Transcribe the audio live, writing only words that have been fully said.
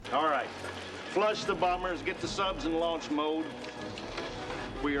Flush the bombers, get the subs in launch mode.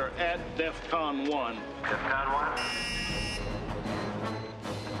 We are at DEFCON 1. DEFCON 1.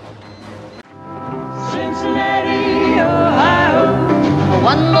 Cincinnati, Ohio.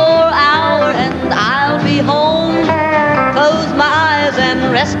 One more hour and I'll be home. Close my eyes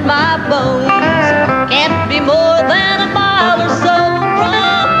and rest my bones. Can't be more than a mile or so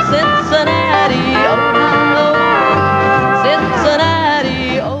from Cincinnati, Ohio.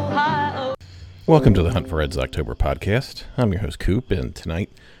 Cincinnati, Ohio. Welcome to the Hunt for Reds October podcast. I'm your host, Coop, and tonight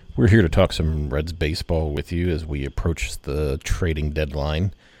we're here to talk some Reds baseball with you as we approach the trading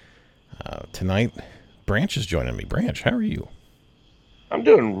deadline. Tonight, Branch is joining me. Branch, how are you? I'm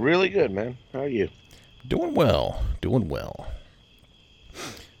doing really good, man. How are you? Doing well.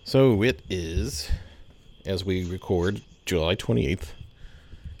 So it is, as we record, July 28th,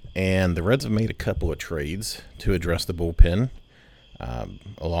 and the Reds have made a couple of trades to address the bullpen,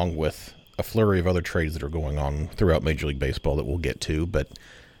 along with a flurry of other trades that are going on throughout Major League Baseball that we'll get to. But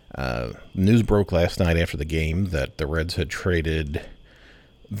news broke last night after the game that the Reds had traded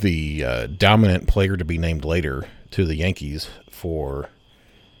the dominant player to be named later to the Yankees for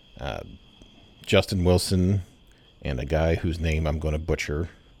Justin Wilson and a guy whose name I'm going to butcher.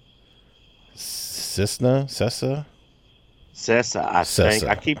 Cessa, I think.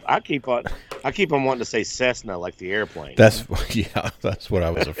 I keep on wanting to say Cessna like the airplane. That's what I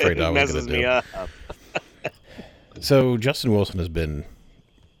was afraid I was going to do. It messes me up. So Justin Wilson has been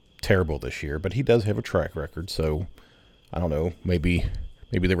terrible this year, but he does have a track record. So I don't know, maybe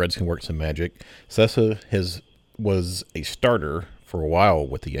the Reds can work some magic. Cessa was a starter for a while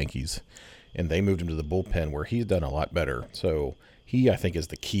with the Yankees, and they moved him to the bullpen where he's done a lot better. So he, I think, is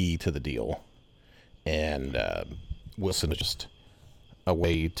the key to the deal. And Wilson is just a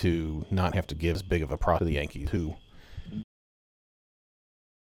way to not have to give as big of a prop to the Yankees, who...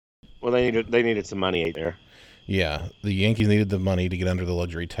 Well, they needed some money there. Yeah, the Yankees needed the money to get under the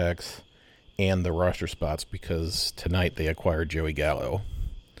luxury tax and the roster spots because tonight they acquired Joey Gallo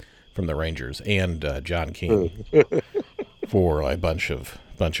from the Rangers and John King for a bunch of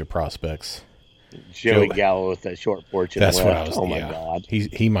prospects. Joey Gallo with that short porch in the left. What I was. Oh my God,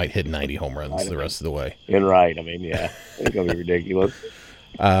 he might hit 90 home runs the rest of the way. And right, I mean, yeah, it's gonna be ridiculous.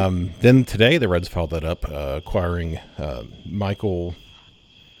 Then today the Reds followed that up, acquiring Michael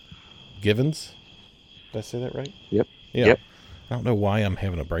Givens. Did I say that right? Yep. Yeah. Yep. I don't know why I'm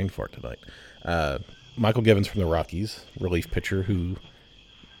having a brain fart tonight. Michael Givens from the Rockies, relief pitcher who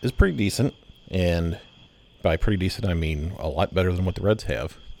is pretty decent, and by pretty decent I mean a lot better than what the Reds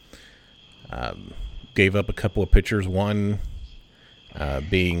have. Gave up a couple of pitchers, one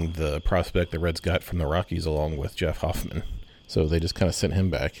being the prospect the Reds got from the Rockies along with Jeff Hoffman. So they just kind of sent him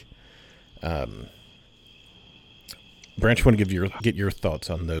back. Branch, want to get your thoughts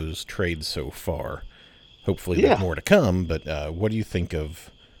on those trades so far. Hopefully there's more to come, but what do you think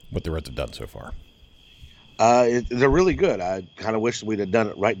of what the Reds have done so far? They're really good. I kind of wish we'd have done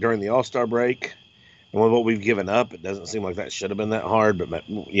it right during the All-Star break. And with what we've given up, it doesn't seem like that should have been that hard. But,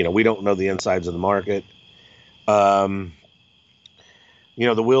 we don't know the insides of the market. The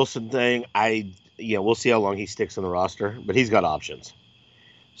Wilson thing, we'll see how long he sticks on the roster. But he's got options.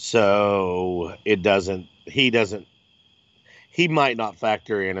 So he might not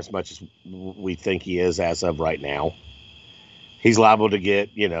factor in as much as we think he is as of right now. He's liable to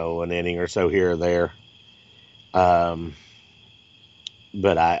get, an inning or so here or there.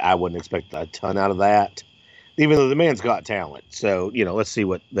 But I wouldn't expect a ton out of that, even though the man's got talent. So, let's see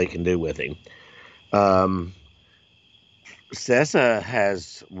what they can do with him. Cessa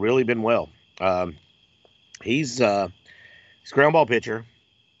has really been well. He's a ground ball pitcher.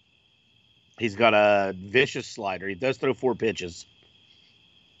 He's got a vicious slider. He does throw 4 pitches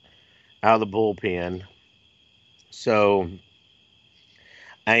out of the bullpen. So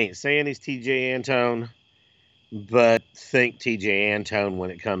I ain't saying he's TJ Antone, but think TJ Antone when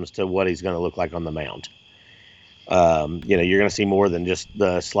it comes to what he's going to look like on the mound. You're going to see more than just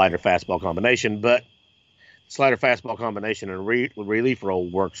the slider fastball combination, but slider fastball combination and relief role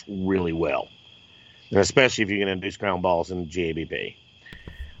works really well, and especially if you can induce ground balls in GABP.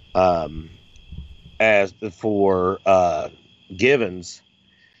 As for Givens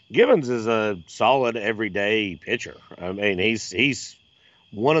is a solid everyday pitcher. I mean, he's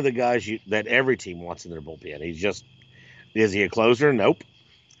one of the guys that every team wants in their bullpen. Is he a closer? Nope.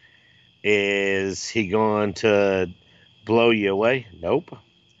 Is he going to blow you away? Nope.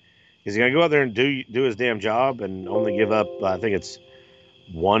 Is he going to go out there and do his damn job and only give up, I think it's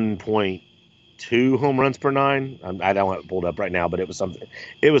 1.2 home runs per 9? I don't have it pulled up right now, but it was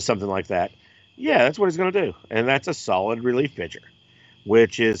something like that. Yeah, that's what he's going to do. And that's a solid relief pitcher.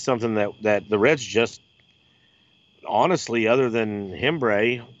 which is something that the Reds just honestly, other than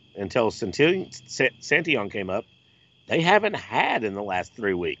Hembree until Santillan came up, they haven't had in the last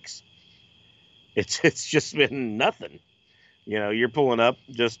 3 weeks. It's just been nothing. You're pulling up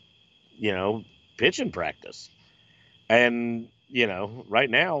just pitching practice, and right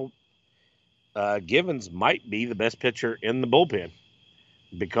now, Givens might be the best pitcher in the bullpen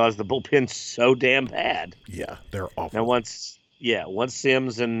because the bullpen's so damn bad. Yeah, they're awful. Now once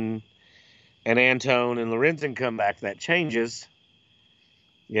Sims and Antone and Lorenzen come back, that changes.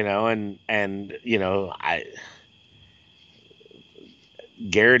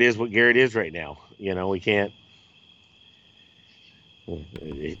 Garrett is what Garrett is right now. We can't.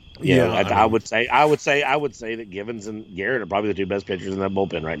 I would say that Givens and Garrett are probably the two best pitchers in that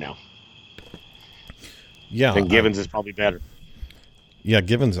bullpen right now. Yeah, and Givens is probably better. Yeah,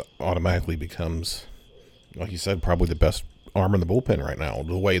 Givens automatically becomes, like you said, probably the best arm in the bullpen right now.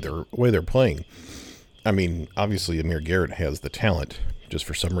 The way they're playing. I mean, obviously, Amir Garrett has the talent. Just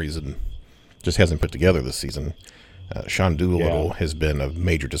for some reason, just hasn't put together this season. Sean Doolittle has been a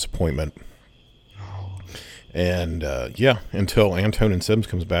major disappointment. And until Antone and Sims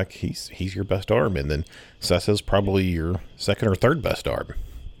comes back, he's your best arm, and then Sessa's probably your second or third best arm.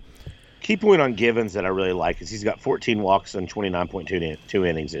 Key point on Givens that I really like is he's got 14 walks and 29.2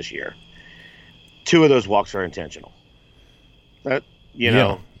 innings this year. 2 of those walks are intentional.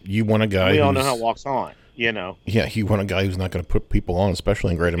 You want a guy. We all know how walks on. Yeah, you want a guy who's not going to put people on,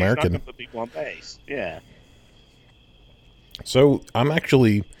 especially in Great American. Not going to put people on base. Yeah. So I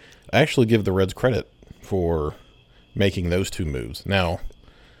actually give the Reds credit for making those 2 moves. Now,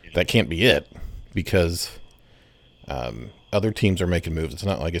 that can't be it because other teams are making moves. It's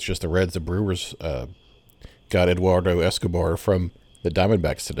not like it's just the Reds. The Brewers got Eduardo Escobar from the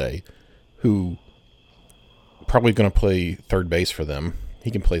Diamondbacks today, who probably going to play third base for them. He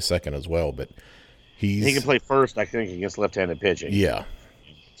can play second as well, but he can play first, I think, against left-handed pitching. Yeah.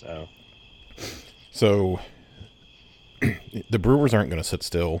 So the Brewers aren't going to sit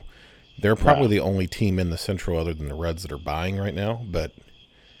still. They're probably the only team in the Central other than the Reds that are buying right now. But,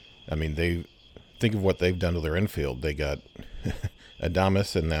 I mean, think of what they've done to their infield. They got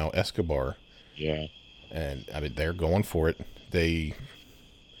Adames and now Escobar. Yeah. And, I mean, they're going for it.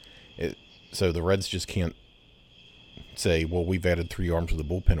 So the Reds just can't say, well, we've added 3 arms to the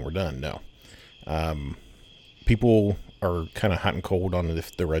bullpen, we're done. No. People are kind of hot and cold on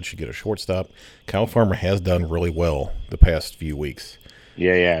if the Reds should get a shortstop. Kyle Farmer has done really well the past few weeks.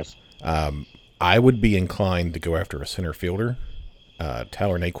 Yeah, he has. I would be inclined to go after a center fielder.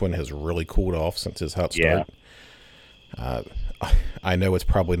 Tyler Naquin has really cooled off since his hot start. Yeah. I know it's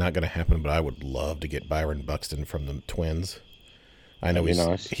probably not going to happen, but I would love to get Byron Buxton from the Twins. I know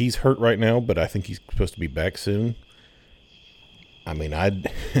he's hurt right now, but I think he's supposed to be back soon. I mean, I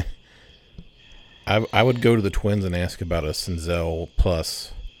would go to the Twins and ask about a Senzel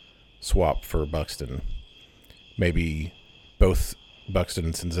plus swap for Buxton. Maybe both Buxton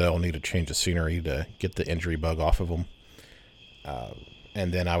and Senzel need a change of scenery to get the injury bug off of them.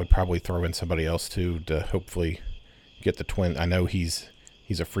 And then I would probably throw in somebody else too to hopefully get the Twins. I know he's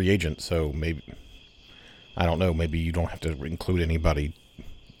a free agent, so maybe I don't know. Maybe you don't have to include anybody,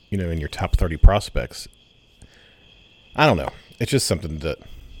 in your top 30 prospects. I don't know. It's just something to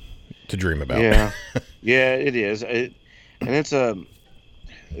dream about. Yeah, yeah, it is. It's a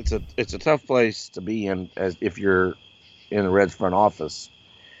tough place to be in as if you're in the Reds front office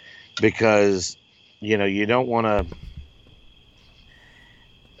because you don't want to.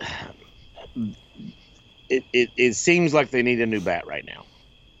 It seems like they need a new bat right now.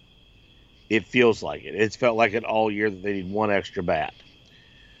 It feels like it. It's felt like it all year that they need one extra bat.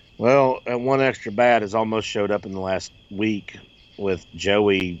 Well, and one extra bat has almost showed up in the last week with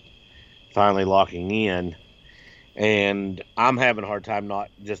Joey finally locking in. And I'm having a hard time not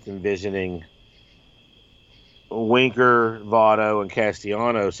just envisioning Winker, Votto, and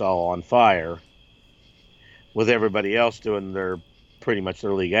Castellanos all on fire with everybody else doing pretty much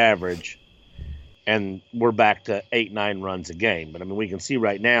their league average. And we're back to 8-9 runs a game. But, I mean, we can see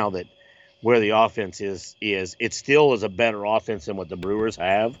right now that where the offense is it still is a better offense than what the Brewers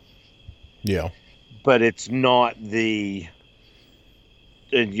have. Yeah. But it's not all you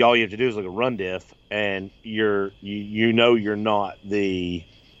have to do is look at run diff, and you're not a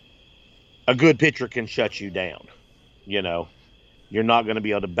good pitcher can shut you down. You're not going to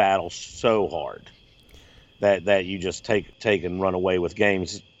be able to battle so hard that you just take and run away with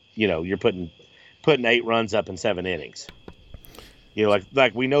games. You're putting 8 runs up in 7 innings.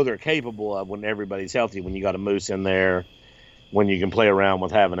 Like we know they're capable of when everybody's healthy, when you got a Moose in there, when you can play around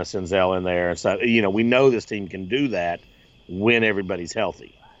with having a Senzel in there and stuff. We know this team can do that when everybody's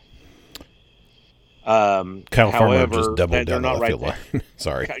healthy. Kyle Farmer However, just doubled they're down the not left right field line.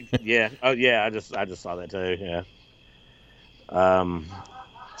 Sorry. Yeah. Oh, yeah. I just saw that too. Yeah.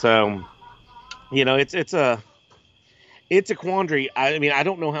 So, it's a quandary. I mean, I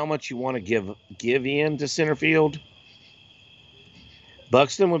don't know how much you want to give in to center field.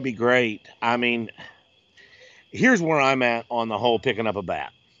 Buxton would be great. I mean, here's where I'm at on the whole picking up a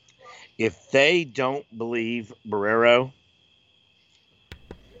bat. If they don't believe Barrero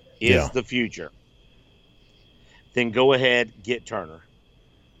is the future, then go ahead, get Turner.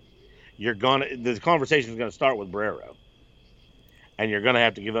 The conversation is gonna start with Barrero, and you're gonna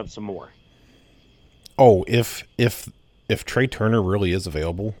have to give up some more. Oh, if Trey Turner really is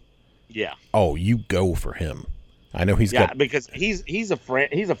available, yeah. Oh, you go for him. I know because he's a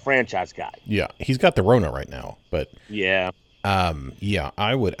franchise guy. Yeah, he's got the Rona right now, but yeah,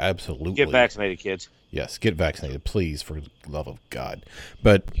 I would absolutely get vaccinated, kids. Yes, get vaccinated, please, for the love of God.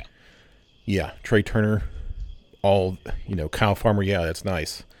 But yeah, Trey Turner, Kyle Farmer, yeah, that's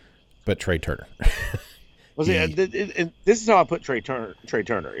nice, but Trey Turner. Well, see, this is how I put Trey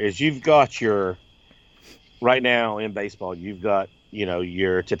Turner is you've got your right now in baseball, you've got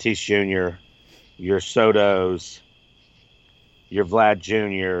your Tatis Jr., your Sotos, your Vlad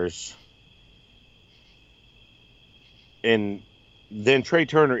Juniors, and then Trey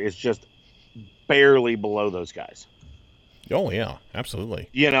Turner is just barely below those guys. Oh yeah, absolutely.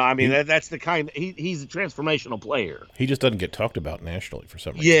 That's the kind. He's a transformational player. He just doesn't get talked about nationally for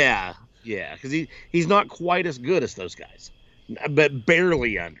some reason. Yeah, because he's not quite as good as those guys, but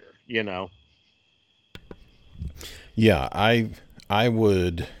barely under. Yeah, I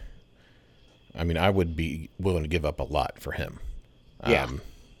would. I mean, I would be willing to give up a lot for him. Yeah.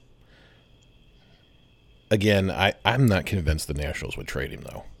 Again, I'm not convinced the Nationals would trade him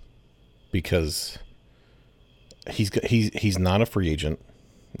though, because he's not a free agent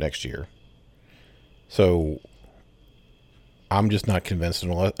next year. So I'm just not convinced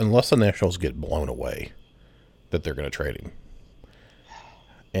unless the Nationals get blown away that they're going to trade him.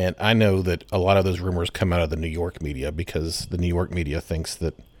 And I know that a lot of those rumors come out of the New York media because the New York media thinks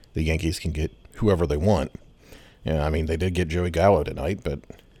that the Yankees can get whoever they want. I mean, they did get Joey Gallo tonight, but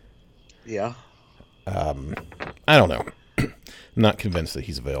yeah, I don't know. I'm not convinced that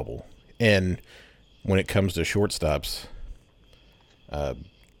he's available. And when it comes to shortstops,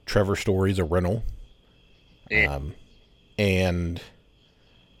 Trevor Story's a rental. And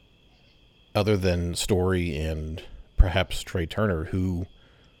other than Story and perhaps Trey Turner, who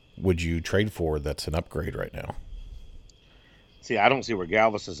would you trade for that's an upgrade right now? See, I don't see where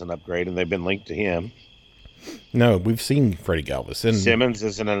Galvis is an upgrade, and they've been linked to him. No, we've seen Freddie Galvis. And Simmons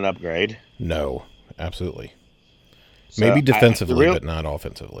isn't an upgrade. No, absolutely. So maybe defensively, but not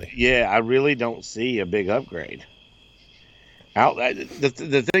offensively. Yeah, I really don't see a big upgrade.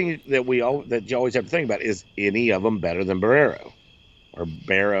 The thing that you always have to think about is any of them better than Barrero or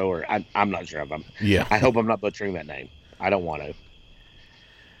Barrow or I'm not sure of them. Yeah, I hope I'm not butchering that name. I don't want to.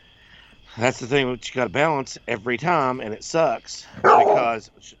 That's the thing that you got to balance every time, and it sucks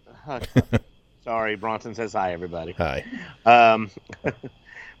because. Sorry, Bronson says hi, everybody. Hi.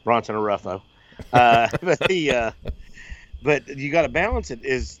 Bronson or Ruffo. But you got to balance it.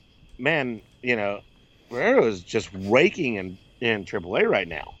 Barrero is just raking in AAA right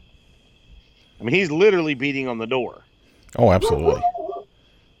now. I mean, he's literally beating on the door. Oh, absolutely.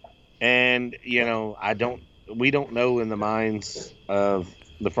 And we don't know in the minds of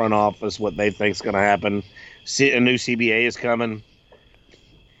the front office what they think is going to happen. A new CBA is coming.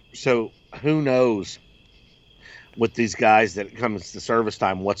 So who knows with these guys that it comes to service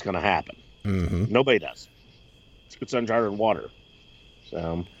time, what's going to happen? Mm-hmm. Nobody does. It's uncharted water.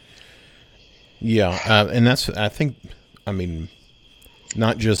 So, yeah. And I think,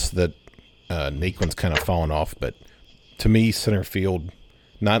 not just that Naquin's kind of fallen off, but to me, center field,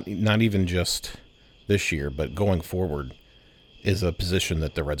 not even just this year, but going forward, is a position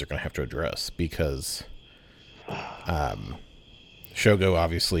that the Reds are going to have to address because Shogo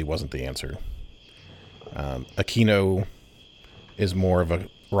obviously wasn't the answer. Aquino is more of a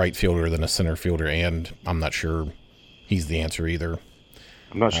right fielder than a center fielder, and I'm not sure he's the answer either.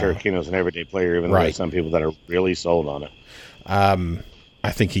 I'm not sure Aquino's an everyday player, even though there's some people that are really sold on it.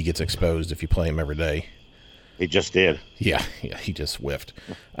 I think he gets exposed if you play him every day. He just did. Yeah, he just whiffed.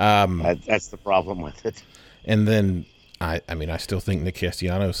 That's the problem with it. And then, I still think Nick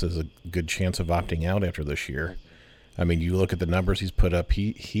Castellanos has a good chance of opting out after this year. I mean, you look at the numbers he's put up,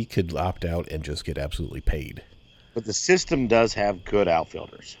 he could opt out and just get absolutely paid. But the system does have good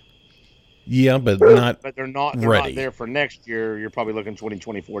outfielders. Yeah, but they're not ready. Not there for next year. You're probably looking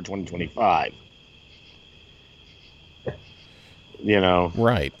 2024, 2025.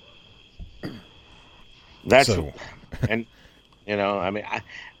 Right. That's So, and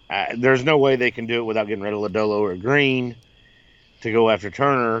there's no way they can do it without getting rid of Lodolo or Green to go after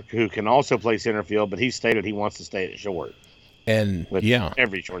Turner, who can also play center field, but he stated he wants to stay at short, and which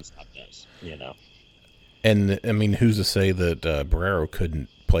every shortstop does. And I mean, who's to say that Barrero couldn't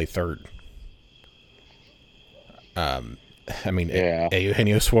play third? I mean,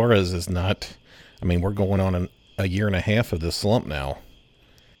 Eugenio Suarez is not. I mean, we're going on a year and a half of this slump now.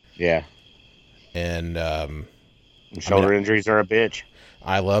 Yeah. And shoulder injuries are a bitch.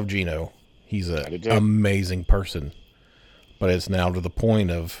 I love Gino. He's an amazing person. But it's now to the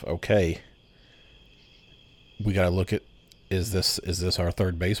point of, okay, we got to look at, is this our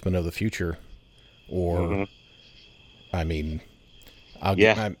third baseman of the future? Or, I mean,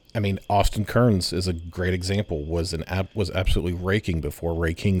 I mean, Austin Kearns is a great example. Was absolutely raking before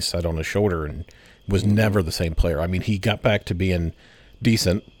Ray King sat on his shoulder and was never the same player. I mean, he got back to being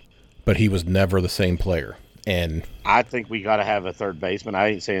decent, but he was never the same player. And I think we got to have a third baseman. I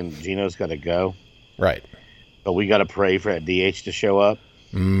ain't saying Gino's got to go, right? But we got to pray for that DH to show up.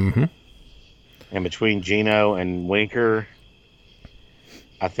 Mm-hmm. And between Gino and Winker,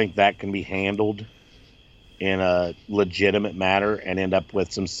 I think that can be handled in a legitimate manner and end up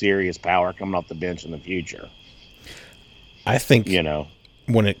with some serious power coming off the bench in the future. I think,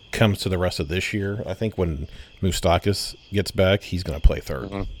 when it comes to the rest of this year, I think when Moustakas gets back, he's going to play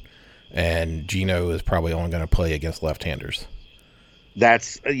third. And Gino is probably only going to play against left-handers.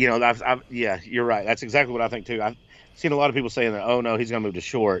 That's, yeah, you're right. That's exactly what I think, too. I've seen a lot of people saying that, oh, no, he's going to move to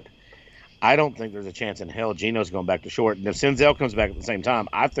short. I don't think there's a chance in hell Gino's going back to short. And if Senzel comes back at the same time,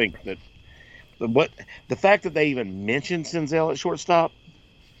 I think that the fact that they even mentioned Senzel at shortstop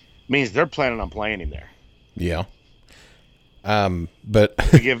means they're planning on playing him there. Yeah. But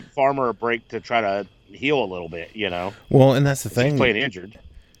to give Farmer a break to try to heal a little bit, Well, and that's the thing. He's playing injured.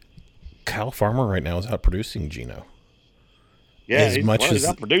 Kyle Farmer right now is outproducing Gino. Yeah, he's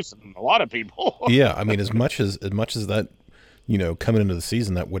outproducing a lot of people. Yeah, I mean, as much as that, coming into the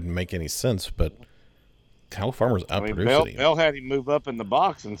season, that wouldn't make any sense, but Kyle Farmer's outproducing him. Bell had him move up in the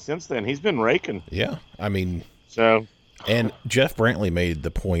box, and since then, he's been raking. Yeah, I mean... So... And Jeff Brantley made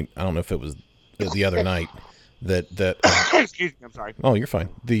the point, I don't know if it was the other night, that excuse me, I'm sorry. Oh, you're fine.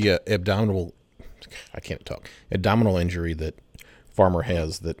 The abdominal injury that Farmer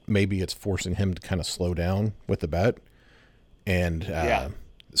has, that maybe it's forcing him to kind of slow down with the bat, and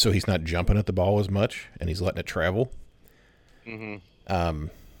so he's not jumping at the ball as much, and he's letting it travel. I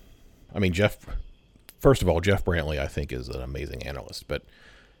mean, first of all, Jeff Brantley, I think, is an amazing analyst, but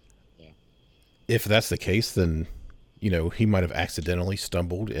if that's the case, then, he might have accidentally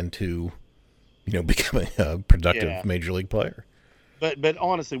stumbled into, becoming a productive major league player. But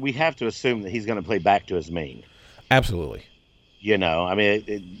honestly, we have to assume that he's going to play back to his mean. Absolutely. I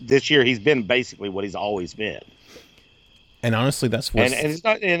mean, this year he's been basically what he's always been. And honestly, that's what. And it's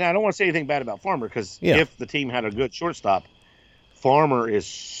not. And I don't want to say anything bad about Farmer, because if the team had a good shortstop, Farmer is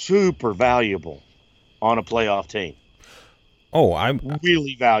super valuable on a playoff team. Oh, I'm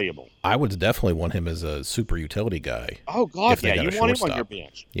really valuable. I would definitely want him as a super utility guy. Oh God, yeah, you want him on your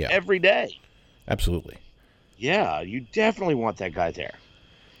bench every day. Absolutely. Yeah, you definitely want that guy there.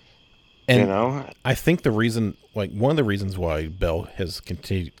 And I think one of the reasons why Bell has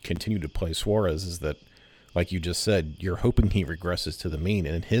continued to play Suarez is that, like you just said, you're hoping he regresses to the mean,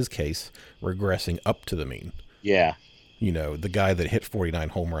 and in his case, regressing up to the mean. Yeah. The guy that hit 49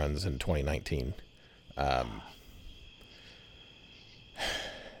 home runs in 2019. I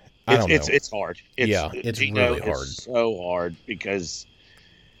don't know. It's hard. It's really hard. It's so hard because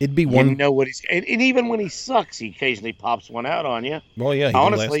it'd be one. What he's and even when he sucks, he occasionally pops one out on you. Well, yeah, he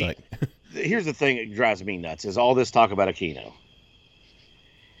honestly, did last night. Here's the thing that drives me nuts: is all this talk about Aquino.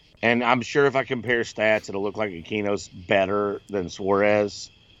 And I'm sure if I compare stats, it'll look like Aquino's better than Suarez,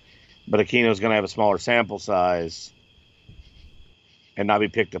 but Aquino's going to have a smaller sample size and not be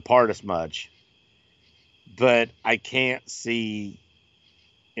picked apart as much. But I can't see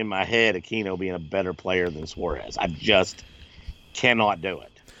in my head Aquino being a better player than Suarez. I just cannot do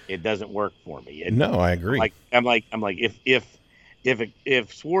it. It doesn't work for me. No, I agree. I'm like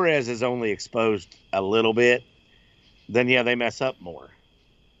if Suarez is only exposed a little bit, then they mess up more.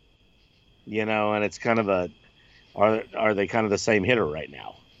 And it's kind of are they kind of the same hitter right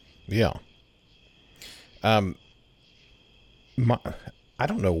now? Yeah. I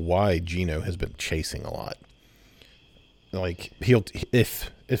don't know why Gino has been chasing a lot. Like if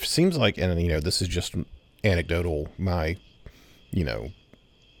it seems like, and this is just anecdotal, my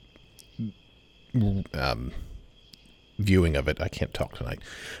viewing of it. I can't talk tonight,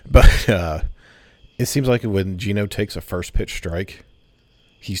 but It seems like when Gino takes a first pitch strike,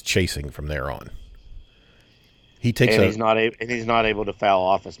 he's chasing from there on. He takes and he's not able to foul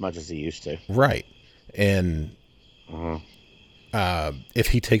off as much as he used to. Right. And if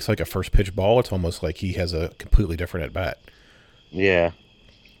he takes like a first pitch ball, it's almost like he has a completely different at bat. Yeah.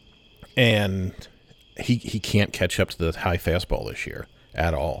 And he can't catch up to the high fastball this year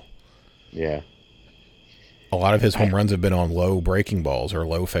at all. Yeah. A lot of his home runs have been on low breaking balls or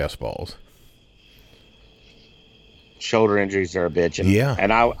low fastballs. Shoulder injuries are a bitch. And, yeah.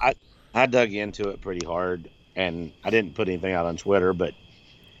 And I dug into it pretty hard, and I didn't put anything out on Twitter, but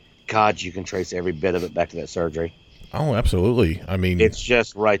God, you can trace every bit of it back to that surgery. Oh, absolutely. I mean, it's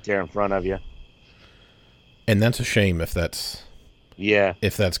just right there in front of you. And that's a shame if that's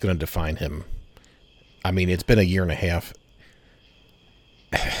going to define him. I mean, it's been a year and a half.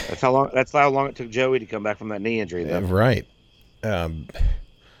 That's how long it took Joey to come back from that knee injury, though. Right.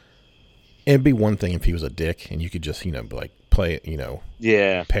 It'd be one thing if he was a dick and you could just, like play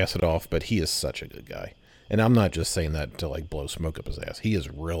it, pass it off. But he is such a good guy. And I'm not just saying that to like blow smoke up his ass. He is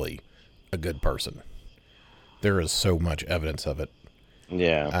really a good person. There is so much evidence of it.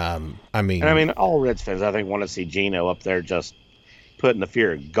 Yeah. I mean, all Reds fans, I think, want to see Gino up there just putting the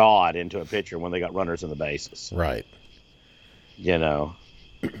fear of God into a pitcher when they got runners in the bases. Right.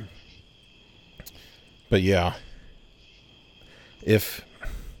 But yeah,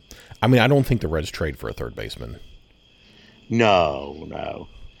 I don't think the Reds trade for a third baseman. No.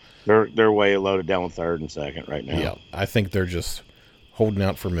 They're way loaded down with third and second right now. Yeah, I think they're just holding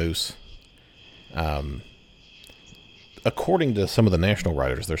out for Moose. According to some of the national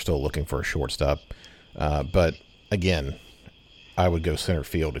writers, they're still looking for a shortstop. But again, I would go center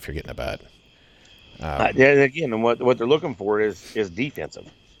field if you're getting a bat. Again, what they're looking for is defensive.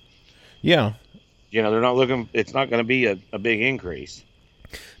 Yeah. They're not looking. It's not going to be a big increase.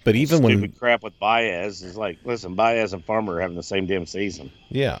 But even stupid crap with Baez is like, listen, Baez and Farmer are having the same damn season.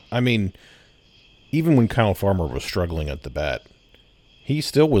 Yeah, I mean, even when Kyle Farmer was struggling at the bat, he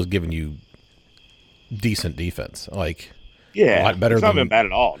still was giving you decent defense. Like, a lot better. It's not been bad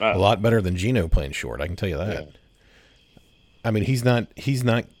at all. No. A lot better than Gino playing short. I can tell you that. Yeah. I mean, he's not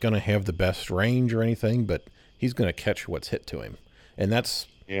going to have the best range or anything, but he's going to catch what's hit to him, and that's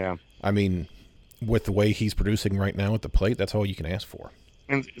I mean, with the way he's producing right now at the plate, that's all you can ask for.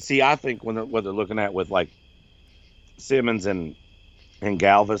 And see, I think what they're looking at with like Simmons and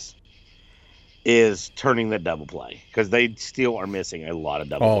Galvis is turning the double play, because they still are missing a lot of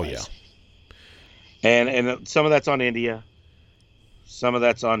double plays. Yeah. And some of that's on India, some of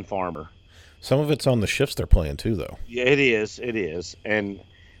that's on Farmer. Some of it's on the shifts they're playing too, though. Yeah, it is. And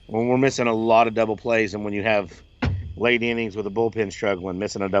when we're missing a lot of double plays, and when you have late innings with a bullpen struggling,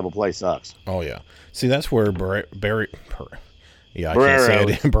 missing a double play sucks. Oh yeah. See, that's where Barrero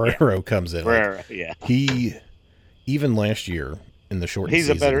comes in. Barrero, He, even last year in the short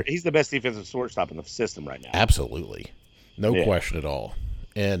season, he's the best defensive shortstop in the system right now. Absolutely. No question at all.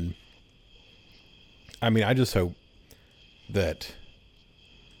 And I mean, I just hope that,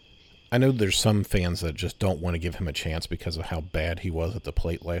 I know there's some fans that just don't want to give him a chance because of how bad he was at the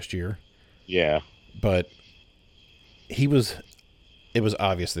plate last year. Yeah. But it was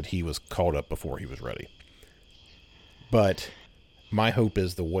obvious that he was called up before he was ready. But my hope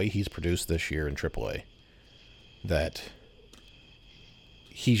is the way he's produced this year in AAA, that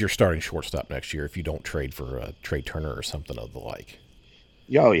he's your starting shortstop next year if you don't trade for Trey Turner or something of the like.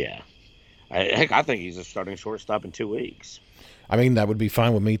 Oh, yeah. I think he's a starting shortstop in 2 weeks. I mean, that would be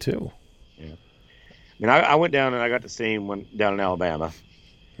fine with me, too. Yeah. I mean, I went down and I got to see him down in Alabama.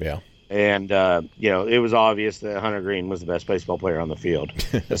 Yeah. And, it was obvious that Hunter Green was the best baseball player on the field.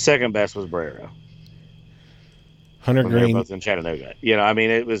 The second best was Barrero. Hunter Green. They were both in Chattanooga. I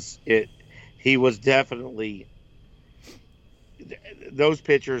mean, he was definitely, those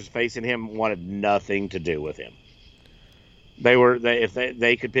pitchers facing him wanted nothing to do with him. If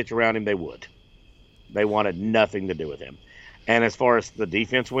they could pitch around him, they would. They wanted nothing to do with him. And as far as the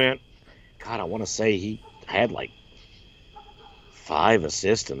defense went, God, I want to say he had like 5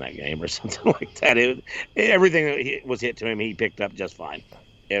 assists in that game or something like that. Everything that was hit to him, he picked up just fine.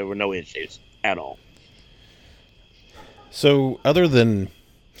 There were no issues at all. So other than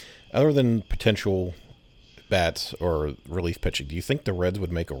potential bats or relief pitching, do you think the Reds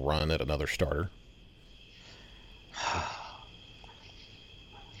would make a run at another starter? I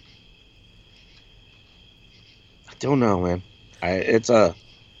don't know, man.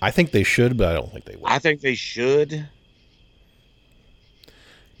 I think they should, but I don't think they will. I think they should.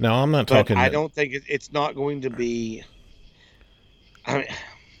 No, I'm not talking. I don't think it's not going to be. I mean,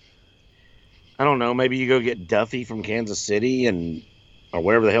 I don't know. Maybe you go get Duffy from Kansas City or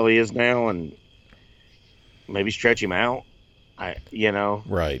wherever the hell he is now, and maybe stretch him out.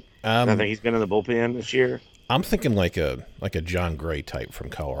 Right. I think he's been in the bullpen this year. I'm thinking like a John Gray type from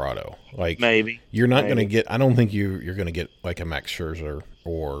Colorado. Like Maybe you're not going to get. I don't think you're going to get like a Max Scherzer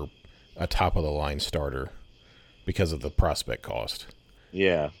or a top of the line starter because of the prospect cost.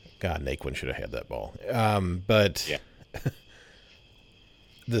 Yeah. God, Naquin should have had that ball. But Yeah.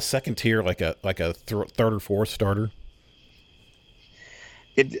 the second tier, like a third or fourth starter.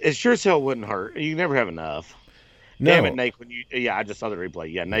 It sure as hell wouldn't hurt. You never have enough. No. Damn it, Naquin. I just saw the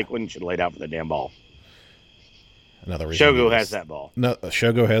replay. Yeah, Naquin should have laid out for the damn ball. Another reason. Shogo has that ball. No,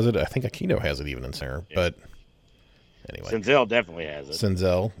 Shogo has it. I think Aquino has it even in center. Yeah. But anyway. Senzel definitely has it.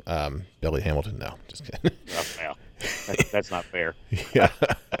 Senzel. Billy Hamilton, no. Just kidding. Oh, well, that's not fair. Yeah.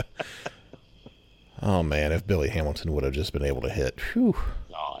 Oh, man, if Billy Hamilton would have just been able to hit. Whew.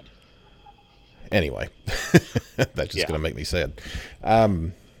 God. Anyway, that's just going to make me sad.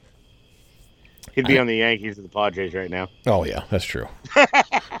 He'd be on the Yankees or the Padres right now. Oh, yeah, that's true.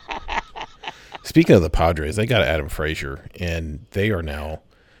 Speaking of the Padres, they got Adam Frazier, and they are now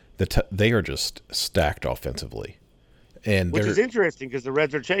they are just stacked offensively. Which is interesting because the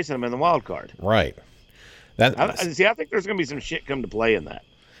Reds are chasing them in the wild card. Right. I think there's going to be some shit come to play in that.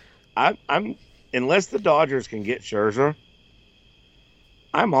 I'm unless the Dodgers can get Scherzer,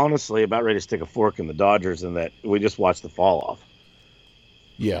 I'm honestly about ready to stick a fork in the Dodgers in that we just watch the fall off.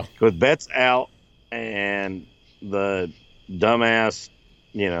 Yeah. With Betts out and the dumbass,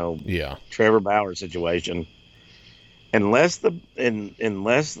 Trevor Bauer situation. Unless the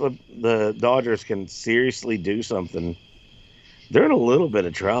Dodgers can seriously do something, they're in a little bit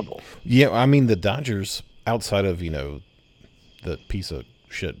of trouble. Yeah, I mean the Dodgers, outside of the piece of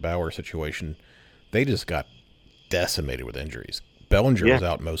shit Bauer situation, they just got decimated with injuries. Bellinger was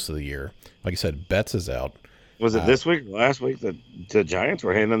out most of the year. Like I said, Betts is out. Was it this week or last week that the Giants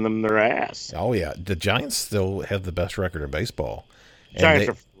were handing them their ass? Oh yeah, the Giants still have the best record in baseball. Giants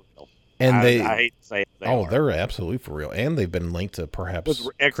are for real. And I hate to say it. They're absolutely for real. And they've been linked to perhaps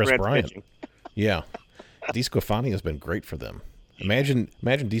Chris Bryant. Pitching. Yeah. DeSclafani has been great for them. Imagine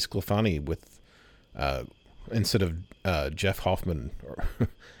DeSclafani with instead of Jeff Hoffman.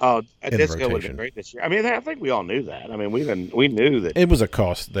 Disco would have been great this year. I mean, I think we all knew that. I mean, we knew that it was a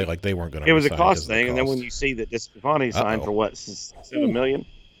cost. They weren't going to. It was a cost thing, and then when you see that DeSclafani signed for what, $7 million?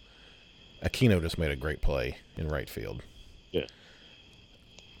 Aquino just made a great play in right field. Yeah.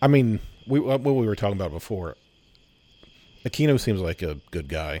 I mean, what we were talking about before. Aquino seems like a good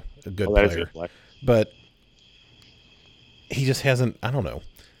guy, a good player, but he just hasn't. I don't know.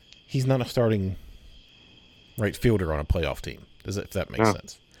 He's not a starting right fielder on a playoff team. If that makes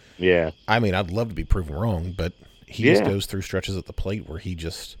sense. Yeah. I mean, I'd love to be proven wrong, but he just goes through stretches at the plate where he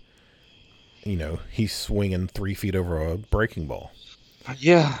just, he's swinging 3 feet over a breaking ball.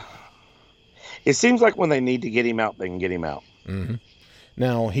 Yeah. It seems like when they need to get him out, they can get him out. Mm-hmm.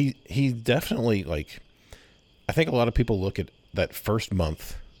 Now, he definitely, I think a lot of people look at that first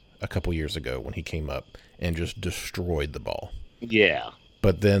month a couple years ago when he came up and just destroyed the ball. Yeah.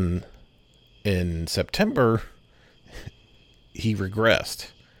 But then in September, he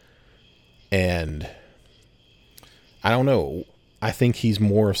regressed. And I don't know. I think he's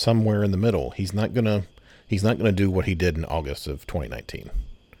more somewhere in the middle. He's not gonna do what he did in August of 2019.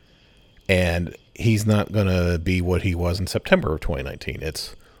 And he's not gonna be what he was in September of 2019.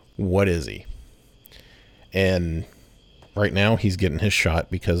 It's what is he? And right now he's getting his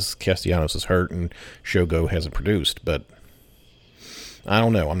shot because Castellanos is hurt and Shogo hasn't produced, but I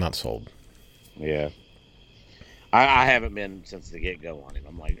don't know. I'm not sold. Yeah. I haven't been since the get-go on him.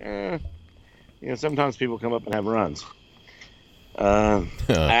 I'm like, sometimes people come up and have runs. I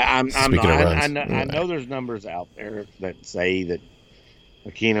know there's numbers out there that say that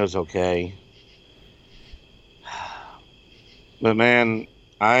Aquino's okay. But, man,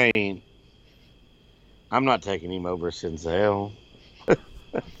 I'm not taking him over Senzel.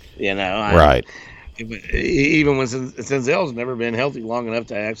 Right. Even when Senzel's never been healthy long enough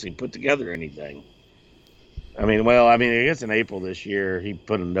to actually put together anything. I guess in April this year, he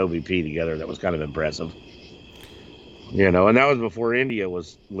put an OBP together that was kind of impressive. And that was before India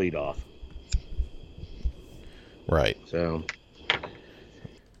was lead off. Right. So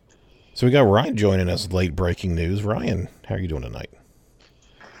we got Ryan joining us, late breaking news. Ryan, how are you doing tonight?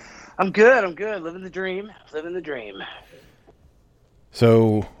 I'm good. Living the dream.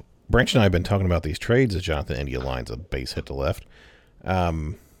 So Branch and I have been talking about these trades as Jonathan India lines a base hit to left.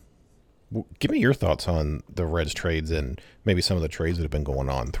 Give me your thoughts on the Reds trades and maybe some of the trades that have been going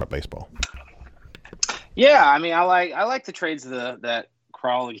on throughout baseball. Yeah, I mean, I like the trades that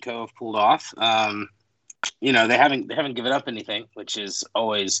Kroll and Co have pulled off. They haven't given up anything, which is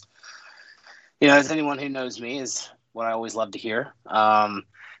always as anyone who knows me is what I always love to hear.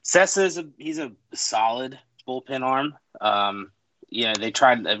 Sessa he's a solid bullpen arm.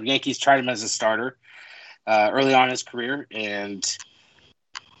 The Yankees tried him as a starter early on in his career, and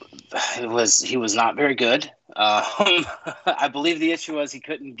he was not very good. I believe the issue was he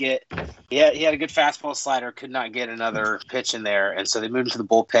couldn't get. He had a good fastball slider, could not get another pitch in there, and so they moved him to the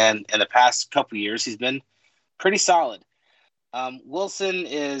bullpen. In the past couple of years, he's been pretty solid. Wilson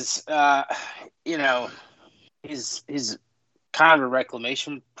is, he's kind of a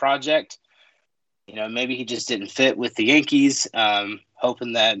reclamation project. Maybe he just didn't fit with the Yankees.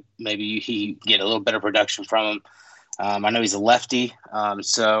 Hoping that maybe he get a little better production from him. I know he's a lefty,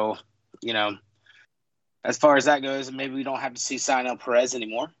 so as far as that goes, maybe we don't have to see Cionel Perez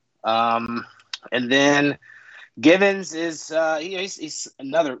anymore. And then Givens is he's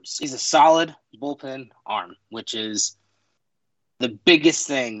a solid bullpen arm, which is the biggest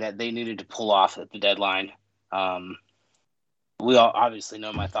thing that they needed to pull off at the deadline. We all obviously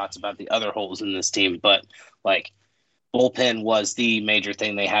know my thoughts about the other holes in this team, but bullpen was the major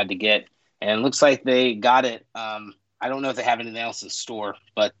thing they had to get, and it looks like they got it. I don't know if they have anything else in store,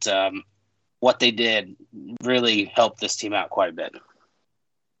 but what they did really helped this team out quite a bit.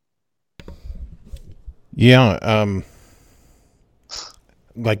 Yeah,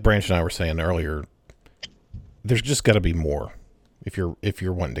 like Branch and I were saying earlier, there's just got to be more if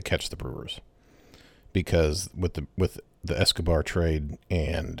you're wanting to catch the Brewers, because with the Escobar trade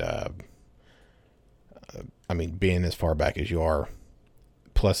and being as far back as you are,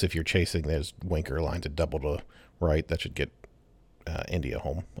 plus if you're chasing those Winker lines at double to right, that should get India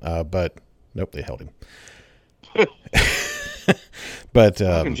home. But nope, they held him. But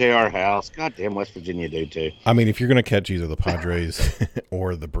J.R. House, goddamn West Virginia do too. If you're going to catch either the Padres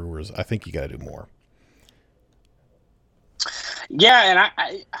or the Brewers, I think you got to do more. Yeah,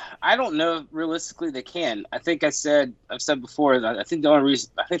 and I don't know if realistically they can. I've said before that I think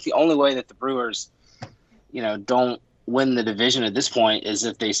the only way that the Brewers, don't win the division at this point is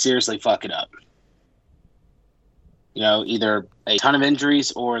if they seriously fuck it up. Either a ton of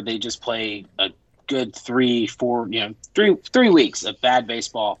injuries or they just play a good 3 weeks of bad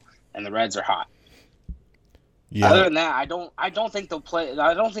baseball and the Reds are hot. Yeah. Other than that, I don't think they'll play.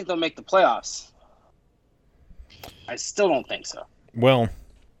 I don't think they'll make the playoffs. I still don't think so. Well,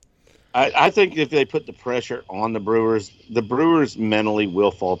 I think if they put the pressure on the Brewers mentally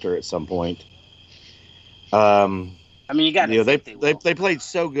will falter at some point. You got they played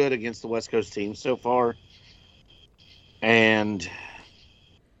so good against the West Coast teams so far, and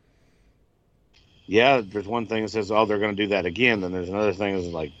yeah, there's one thing that says, "Oh, they're going to do that again." Then there's another thing that's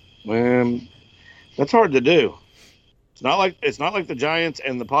like, that's hard to do. It's not like the Giants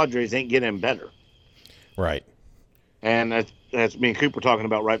and the Padres ain't getting better, right? And that's me and Coop were talking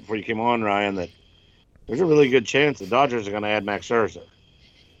about right before you came on, Ryan, that there's a really good chance the Dodgers are going to add Max Scherzer.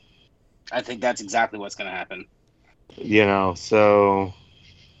 I think that's exactly what's going to happen. So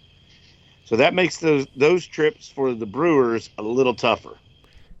that makes those trips for the Brewers a little tougher.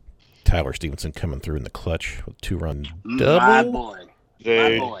 Tyler Stevenson coming through in the clutch with 2-run double. My boy.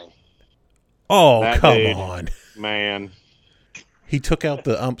 Dude. My boy. Oh, come on. Man. He took out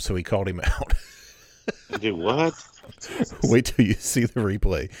the ump, so he called him out. Do what? Wait till you see the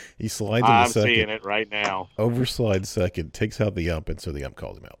replay. He slides in the second. I'm seeing it right now. Overslides second, takes out the ump, and so the ump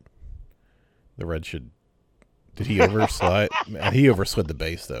calls him out. The Reds should. Did he overslide? He overslid the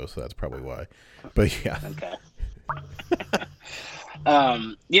base, though, so that's probably why. But yeah. Okay.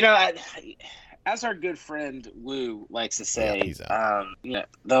 As our good friend Woo likes to say,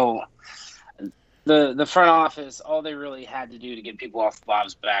 though the front office, all they really had to do to get people off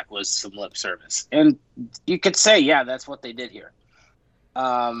Bob's back was some lip service. And you could say, yeah, that's what they did here.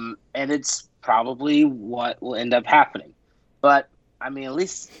 And it's probably what will end up happening. But, at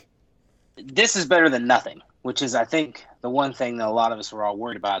least this is better than nothing, which is, I think, the one thing that a lot of us were all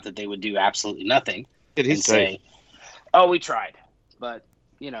worried about, that they would do absolutely nothing. Did he say, oh, we tried. But,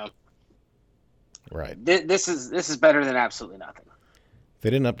 right. This is better than absolutely nothing.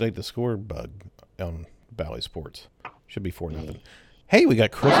 They didn't update the score bug on Bally Sports. Should be 4-0. Hey, we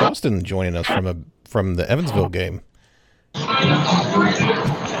got Chris Austin joining us from the Evansville game.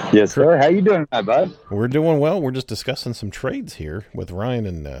 Yes, sir. How you doing, my bud? We're doing well. We're just discussing some trades here with Ryan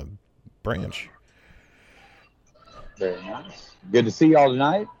and Branch. Very nice. Good to see y'all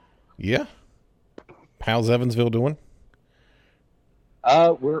tonight. Yeah. How's Evansville doing?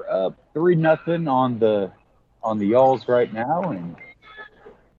 We're up 3-0 on the Y'alls right now, and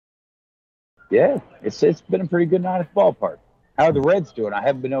yeah, it's been a pretty good night at the ballpark. How are the Reds doing? I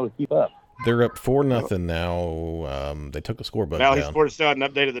haven't been able to keep up. They're up 4-0 now. They took the scorebook Now down. he's forced out and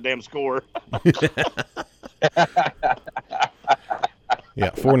updated the damn score.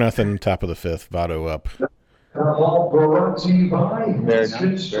 Yeah, 4-0, top of the fifth. Votto up. Very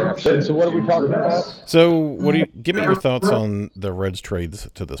nice. So what are we talking about? So, give me your thoughts on the Reds trades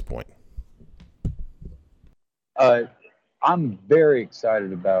to this point? I'm very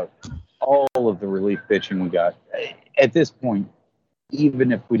excited about all of the relief pitching we got. At this point,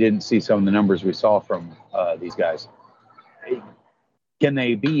 even if we didn't see some of the numbers we saw from these guys, can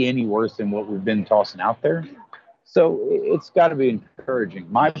they be any worse than what we've been tossing out there? So it's got to be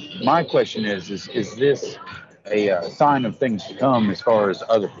encouraging. My question is this a sign of things to come as far as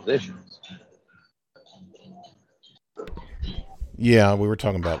other positions? Yeah, we were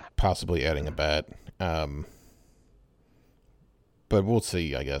talking about possibly adding a bat. But we'll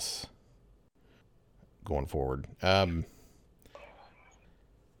see, I guess, going forward.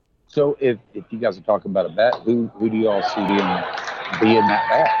 So if you guys are talking about a bat, who do you all see being that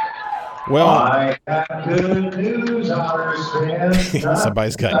bat? Well, I got good news, Otters fans.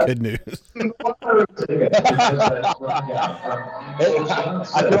 somebody's got good news. I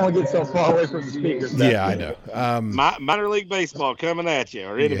can only get so far away from the speakers. Yeah, I know. Minor league baseball coming at you,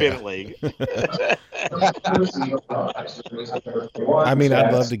 or independent league. I mean,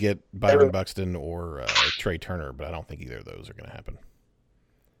 I'd love to get Byron Buxton or Trey Turner, but I don't think either of those are going to happen.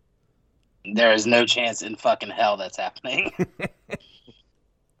 There is no chance in fucking hell that's happening.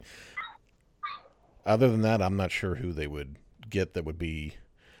 Other than that, I'm not sure who they would get that would be.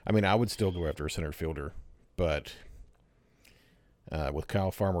 I mean, I would still go after a center fielder, but with Kyle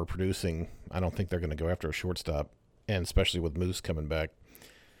Farmer producing, I don't think they're going to go after a shortstop, and especially with Moose coming back.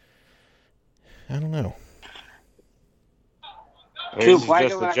 I don't know. Coop,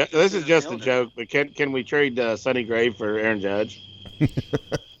 This is just a joke, but can we trade Sonny Gray for Aaron Judge?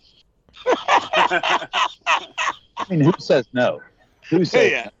 I mean, who says no? Who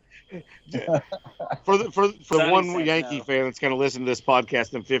says Yeah. For one Yankee fan that's going to listen to this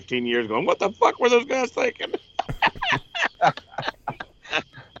podcast in 15 years going, what the fuck were those guys thinking?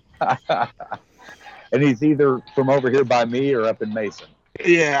 And he's either from over here by me or up in Mason.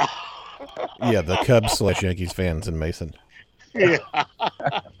 Yeah. Yeah, the Cubs/Yankees fans in Mason. Yeah.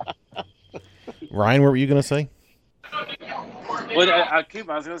 Ryan, what were you going to say? Well, Coop,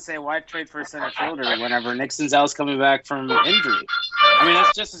 I was going to say, why trade for a center fielder whenever Nick Senzel's coming back from injury? I mean,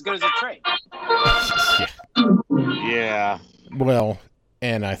 that's just as good as a trade. Yeah. Well,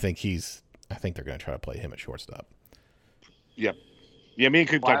 and I think they're going to try to play him at shortstop. Yep. Yeah, me and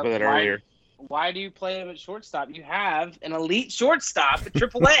Coop talked about that earlier. Why do you play him at shortstop? You have an elite shortstop at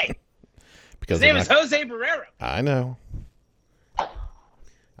AAA. Because his name is Jose Barrero. I know.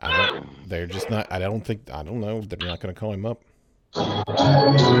 They're just not. I don't know. They're not going to call him up.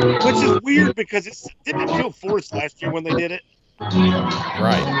 Which is weird because didn't it feel forced last year when they did it?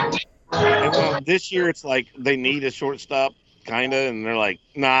 Right. And this year it's like they need a shortstop, kind of, and they're like,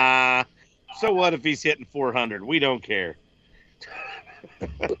 nah. So what if he's hitting 400? We don't care.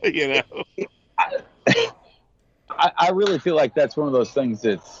 You know? I really feel like that's one of those things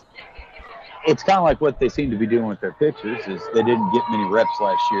it's kind of like what they seem to be doing with their pitchers is they didn't get many reps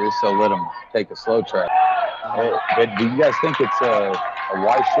last year, so let them take a slow track. But do you guys think it's a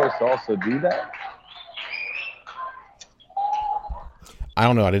wise choice to also do that? I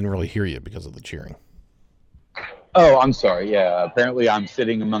don't know. I didn't really hear you because of the cheering. Oh, I'm sorry. Yeah, apparently I'm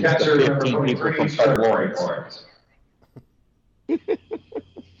sitting amongst the 15 people from South Lawrence.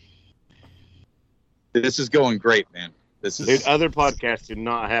 This is going great, man. Dude, other podcasts do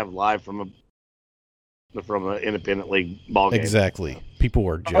not have live from an independent league ball game. Exactly. People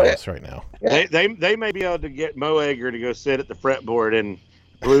are jealous right now. They may be able to get Mo Egger to go sit at the fretboard in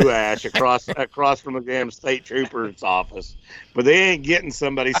Blue Ash across from the damn state trooper's office, but they ain't getting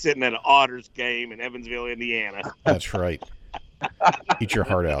somebody sitting at an Otters game in Evansville, Indiana. That's right. Eat your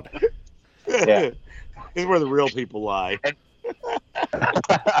heart out. Yeah. This is where the real people lie.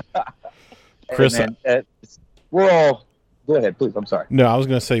 Chris, hey man, we're all. Go ahead, please. I'm sorry. No, I was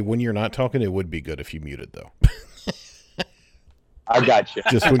going to say when you're not talking, it would be good if you muted though. I got you.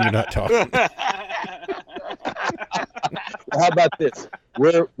 Just when you're not talking. How about this?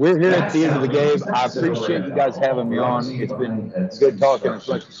 We're here at the end of the game. I appreciate you guys having me on. It's been good talking.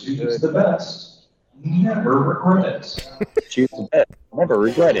 Choose the best. Never regret it. Choose the best. Never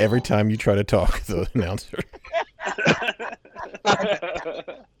regret it. Every time you try to talk, the announcer.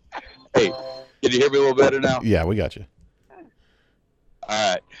 Hey, can you hear me a little better now? Yeah, we got you.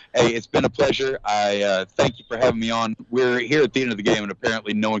 All right. Hey, it's been a pleasure. I thank you for having me on. We're here at the end of the game, and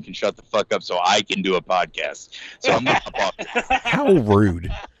apparently no one can shut the fuck up, so I can do a podcast. So I'm going to hop off. How rude.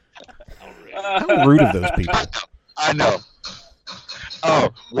 How rude of those people. I know. Oh,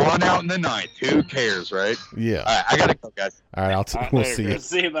 1 out in the ninth. Who cares, right? Yeah. All right, I gotta go, guys. All right, we'll see you.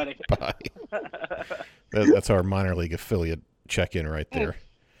 See you, buddy. Bye. That's our minor league affiliate check-in right there.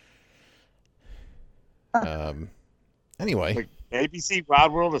 Anyway. Like ABC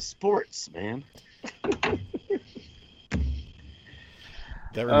Wide World of Sports, man.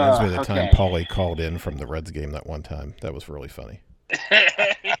 That reminds me of the time okay. Paulie called in from the Reds game that one time. That was really funny. Yeah,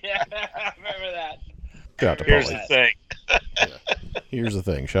 I remember that. Shout out to Here's Paulie. the thing. Here's the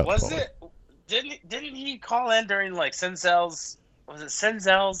thing. Shout out to Was Paulie. it? Didn't he call in during like Senzel's? Was it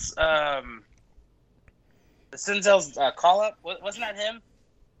Senzel's? The Senzel's call up? Wasn't that him?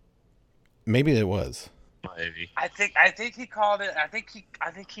 Maybe it was. Maybe. I think he called it. I think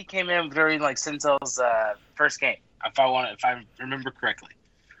he came in during like Senzel's first game. If I remember correctly.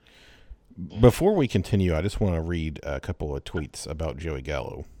 Before we continue, I just want to read a couple of tweets about Joey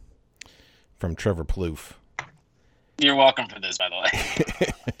Gallo from Trevor Plouffe. You're welcome for this, by the way.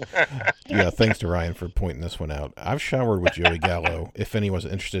 Yeah, thanks to Ryan for pointing this one out. I've showered with Joey Gallo, if anyone's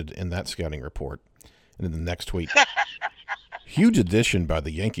interested in that scouting report. And then the next tweet. Huge addition by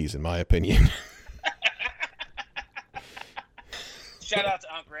the Yankees, in my opinion. Shout out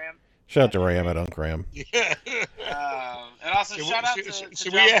to Unc Ram. Shout out to Ram at Unc Ram. And also shout out to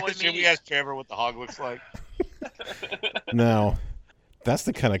should John we Boy ask, should we Media. ask Trevor what the hog looks like? Now, that's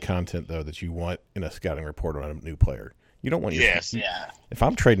the kind of content, though, that you want in a scouting report on a new player. You don't want your... Yes. Yeah. If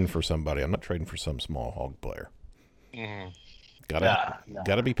I'm trading for somebody, I'm not trading for some small hog player. Mm-hmm.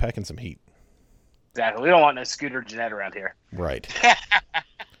 Gotta be packing some heat. Exactly. We don't want no Scooter Jeanette around here. Right.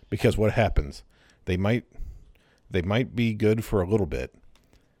 Because what happens? They might be good for a little bit,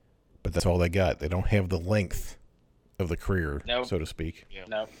 but that's all they got. They don't have the length of the career, Nope. so to speak. Yeah.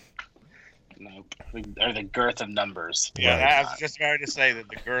 Nope. Or the girth of numbers. Yeah, Right. I was just about to say that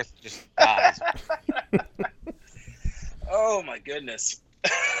the girth just dies. Oh my goodness.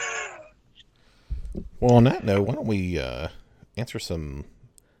 Well, on that note, why don't we answer some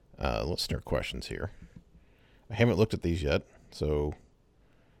listener questions here? I haven't looked at these yet,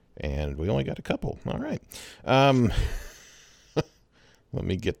 and we only got a couple. All right. Let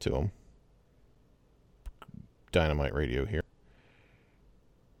me get to them. Dynamite Radio here.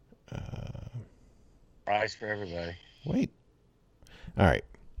 Prize for everybody. Wait. All right.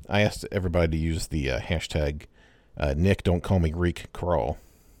 I asked everybody to use the hashtag Nick, don't call me Reek Crawl.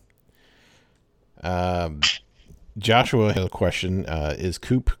 Joshua has a question. Is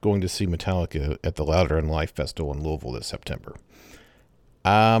Coop going to see Metallica at the Louder in Life Festival in Louisville this September?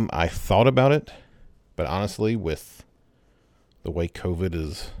 I thought about it, but honestly, with the way COVID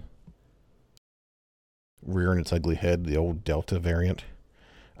is rearing its ugly head, the old Delta variant,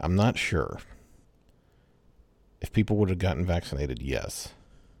 I'm not sure. If people would have gotten vaccinated, yes.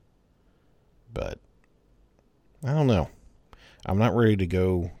 But I don't know. I'm not ready to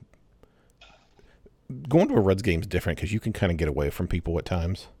go. Going to a Reds game is different because you can kind of get away from people at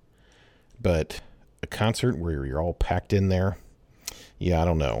times. But a concert where you're all packed in there, yeah, I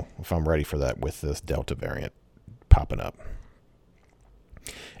don't know if I'm ready for that with this Delta variant popping up.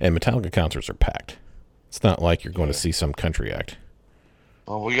 And Metallica concerts are packed. It's not like you're going to see some country act.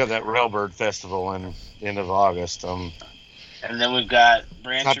 Well, we got that Railbird Festival in the end of August. And then we've got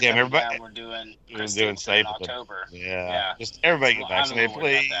Brancher Goddamn, coming everybody- down. We're doing doing in Stapleton. October. Yeah. Just everybody get I'm a little vaccinated,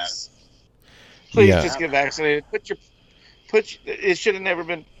 worried about please. Please Yeah. just get vaccinated. It should have never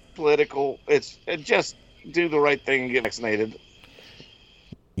been political. Just do the right thing and get vaccinated.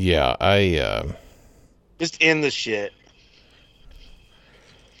 Yeah, Just end the shit.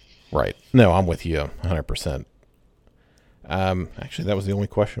 right. No, I'm with you 100%. Actually, that was the only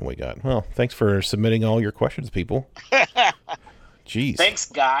question we got. Well, thanks for submitting all your questions, people. Jeez. Thanks,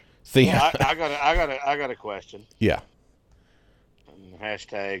 guy. See, Well, I got a question. yeah.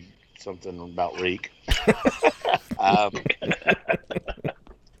 Hashtag something about Reek.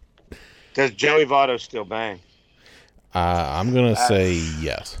 Does Joey Votto still bang? I'm gonna say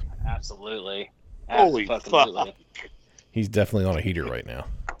yes. Absolutely. Holy Absolutely. fuck. He's definitely on a heater right now.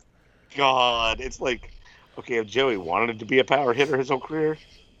 God, it's like, okay, if Joey wanted to be a power hitter his whole career,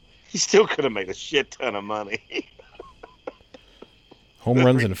 he still could have made a shit ton of money. Home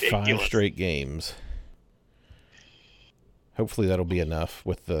runs in 5 Ridiculous. straight games. Hopefully that'll be enough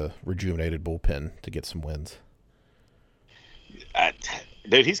with the rejuvenated bullpen to get some wins.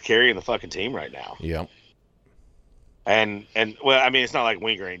 Dude, he's carrying the fucking team right now. Yeah. And well, I mean, it's not like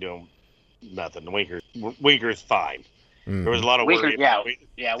Winker ain't doing nothing. Winker's fine. Mhm. There was a lot of Winker, worry.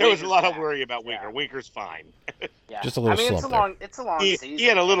 yeah. There was a lot of Winker's worry about Winker. Yeah. Winker's fine. Yeah. Just a little I mean, slump there. It's a long season. He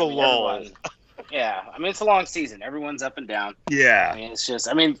had a little lull. everyone- Yeah, I mean, it's a long season. Everyone's up and down. Yeah. I mean, it's just,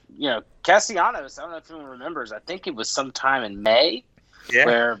 Castellanos, I don't know if anyone remembers, I think it was sometime in May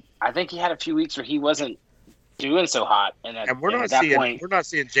where I think he had a few weeks where he wasn't doing so hot. And we're not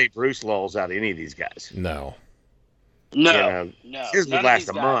seeing Jay Bruce lulls out of any of these guys. No. No. His would last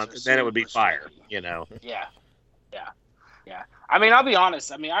a month, and then it would be fire, Yeah. I mean, I'll be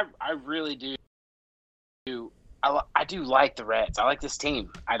honest. I mean, I really do. I do like the Reds. I like this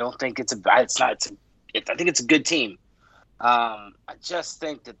team. I don't think I think it's a good team. I just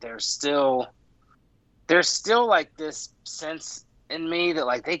think that there's still like this sense in me that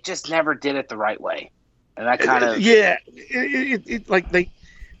like they just never did it the right way, and that kind of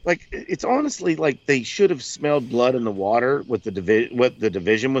it's honestly like they should have smelled blood in the water with what the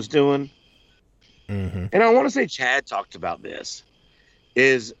division was doing. Mm-hmm. And I want to say Chad talked about this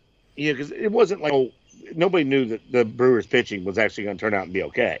because it wasn't like nobody knew that the Brewers pitching was actually going to turn out and be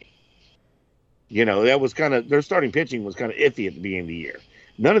okay. That was kind of their starting pitching was kind of iffy at the beginning of the year.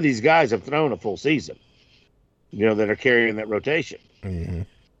 None of these guys have thrown a full season, that are carrying that rotation. Mm-hmm.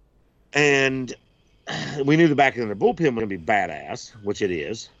 And we knew the back end of their bullpen was going to be badass, which it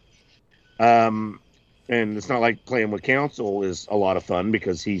is. And it's not like playing with Counsell is a lot of fun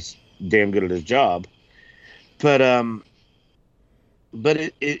because he's damn good at his job. But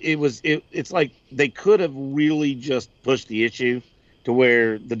it's like they could have really just pushed the issue to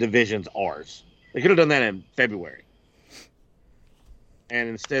where the division's ours. They could have done that in February. And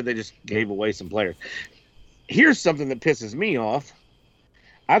instead they just gave away some players. Here's something that pisses me off.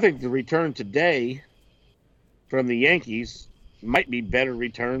 I think the return today from the Yankees might be better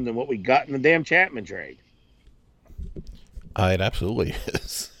return than what we got in the damn Chapman trade. It absolutely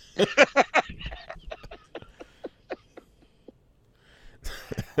is.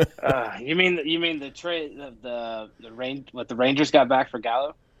 You mean the trade the Rangers got back for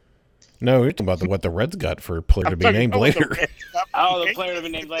Gallo? No, you're talking about what the Reds got for a player to be named later. The player to be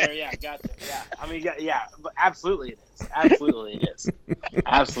named later. Yeah, gotcha. Yeah, I mean, yeah, but absolutely it is. Absolutely it is.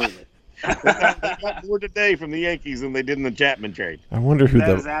 Absolutely. They got more today from the Yankees than they did in the Chapman trade. I wonder who that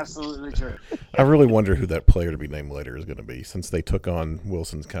is absolutely true. I really wonder who that player to be named later is going to be, since they took on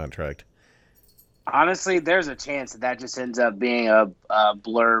Wilson's contract. Honestly, there's a chance that just ends up being a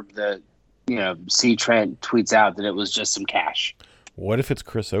blurb that C. Trent tweets out that it was just some cash. What if it's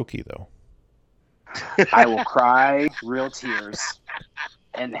Chris Oakey though? I will cry real tears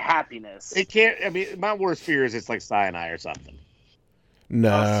and happiness. It can't. I mean, my worst fear is it's like cyanide or something.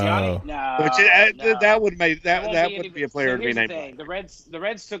 No, that would be a player to be named. The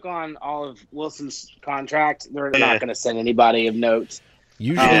Reds took on all of Wilson's contract. They're not going to send anybody of note.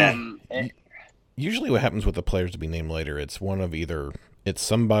 Usually, what happens with the players to be named later, it's it's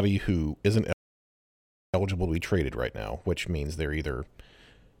somebody who isn't eligible to be traded right now, which means they're either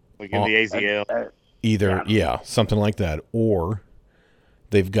like in the AZL, something like that, or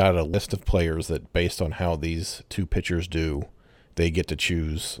they've got a list of players that, based on how these two pitchers do, they get to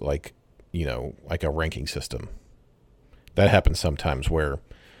choose like a ranking system. That happens sometimes where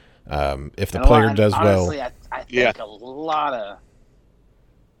if the player does honestly, well, I think a lot of.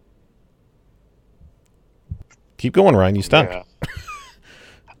 Keep going, Ryan. You stopped. Yeah.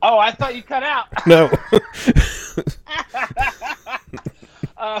 Oh, I thought you cut out. No.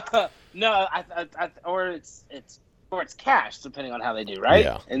 No, or it's cash, depending on how they do, right?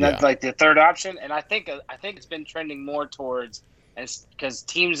 Yeah. And that's like the third option. And I think it's been trending more towards, because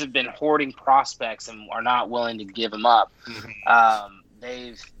teams have been hoarding prospects and are not willing to give them up.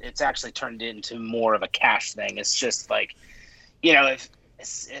 Mm-hmm. It's actually turned into more of a cash thing. It's just like, if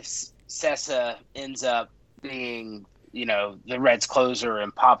Sessa ends up being the Reds closer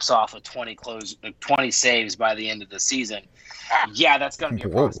and pops off 20 saves by the end of the season, that's going to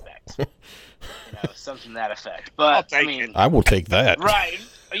be a prospect. Something to that effect. But I will take that. Right?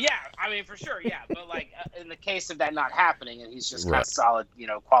 Yeah, I mean for sure. Yeah, but like in the case of that not happening, and he's just got solid,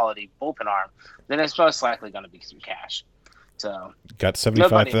 quality bullpen arm, then it's most likely going to be some cash. So got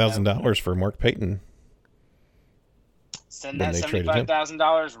 $75,000 for Mark Payton. Send that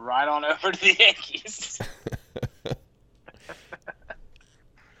 $75,000 right on over to the Yankees.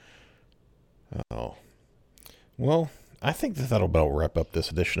 Oh, well, I think that'll about wrap up this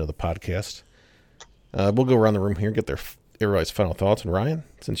edition of the podcast. We'll go around the room here and get everybody's final thoughts. And Ryan,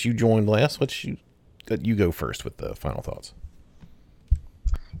 since you joined last, you go first with the final thoughts.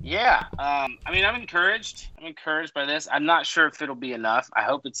 Yeah, I'm encouraged. I'm encouraged by this. I'm not sure if it'll be enough. I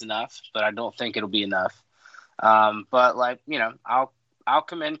hope it's enough, but I don't think it'll be enough. But I'll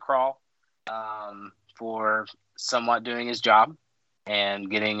commend Crawl for somewhat doing his job and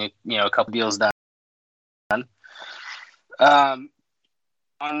getting a couple deals done.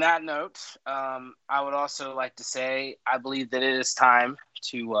 On that note, I would also like to say I believe that it is time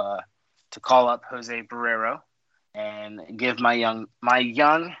to call up Jose Barrero and give my young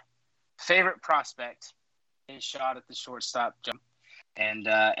favorite prospect his shot at the shortstop jump. And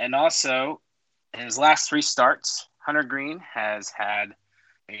also, in his last 3 starts, Hunter Green has had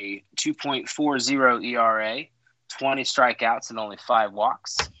a 2.40 ERA, 20 strikeouts, and only 5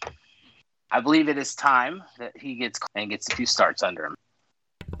 walks. I believe it is time that he gets a few starts under him.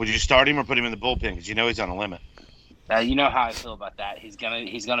 Would you start him or put him in the bullpen? Because you know he's on a limit. You know how I feel about that. He's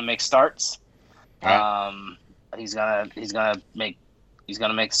gonna make starts. Right. He's gonna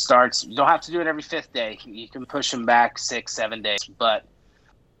make starts. You don't have to do it every 5th day. You can push him back 6-7 days, but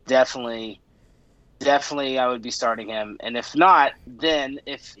definitely I would be starting him. And if not, then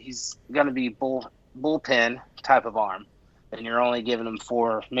if he's gonna be bullpen type of arm, then you're only giving him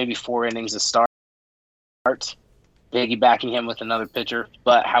 4 innings of start, piggybacking him with another pitcher.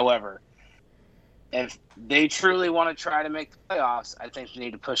 But however, if they truly want to try to make the playoffs, I think they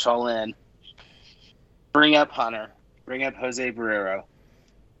need to push all in. Bring up Hunter, bring up Jose Barrero.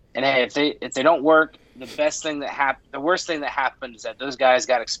 And hey, if they don't work, the worst thing that happened is that those guys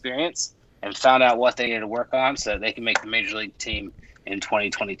got experience and found out what they needed to work on so that they can make the major league team in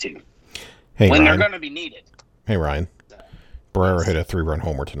 2022. Hey, when Ryan. they're going to be needed. Hey, Ryan. Barrero hit a 3-run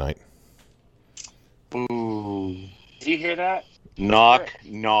homer tonight. Ooh. Do you hear that? Knock. Do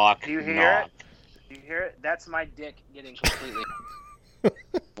you hear it? Do you hear it? That's my dick getting completely.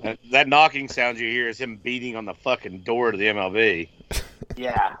 That knocking sound you hear is him beating on the fucking door to the MLB.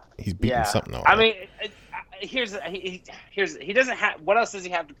 Yeah. He's beating something on. I mean, he doesn't have. What else does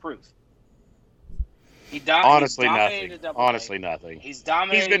he have to prove? Honestly, nothing. He's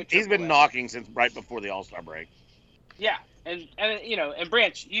dominated. He's been knocking since right before the All-Star break. Yeah, and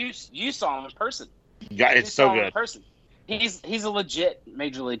Branch, you saw him in person. Yeah, it's so good. In person. He's a legit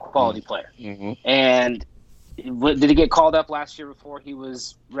major league quality player. Mm-hmm. And did he get called up last year before he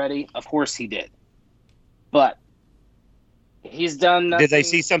was ready? Of course he did. But he's done nothing. Did they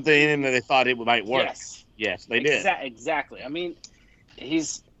see something in him that they thought it might work? Yes, they did. Exactly. I mean,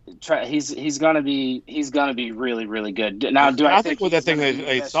 he's gonna be really, really good. Now, I think what that thing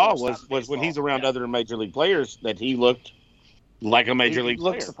they saw was when he's around other major league players that he looked like a major league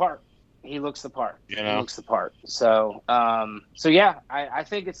player. He looks the part. You know? He looks the part. So yeah, I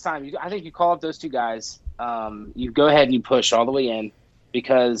think it's time. I think you call up those 2 guys. You go ahead and you push all the way in,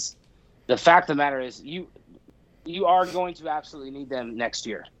 because the fact of the matter is you are going to absolutely need them next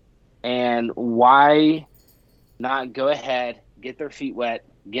year. And why not go ahead, get their feet wet,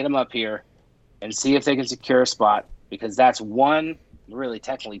 get them up here, and see if they can secure a spot, because that's 1, really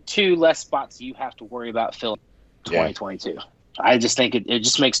technically 2 less spots you have to worry about filling 2022. I just think it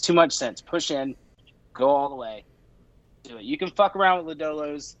just makes too much sense. Push in, go all the way, do it. You can fuck around with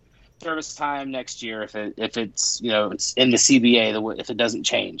Lodolo's service time next year if it's it's in the CBA if it doesn't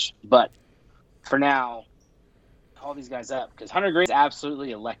change. But for now, call these guys up, because Hunter Green is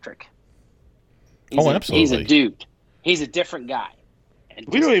absolutely electric. Absolutely. He's a dude. He's a different guy. And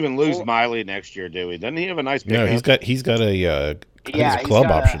we don't even lose Miley next year, do we? Doesn't he have a nice pickup? No, he's got a club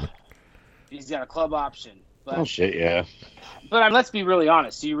option. He's got a club option. But, oh shit, yeah. But let's be really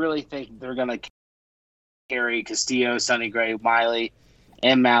honest. Do you really think they're going to carry Castillo, Sonny Gray, Miley,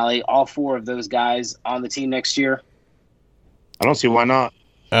 and Malley, all 4 of those guys on the team next year? I don't see why not.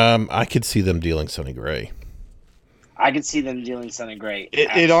 I could see them dealing Sonny Gray. I could see them dealing Sonny Gray.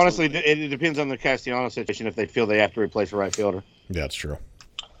 It honestly depends on the Castellanos situation if they feel they have to replace a right fielder. Yeah, that's true.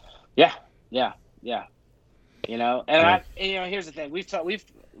 Yeah. Here's the thing.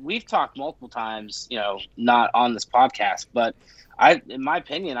 We've talked multiple times, not on this podcast, but in my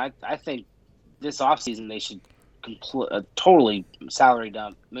opinion, I think this offseason they should totally salary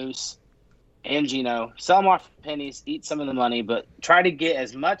dump Moose and Gino, sell them off for pennies, eat some of the money, but try to get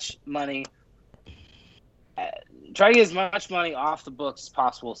as much money off the books as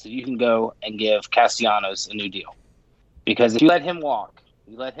possible so you can go and give Castellanos a new deal. Because if you let him walk,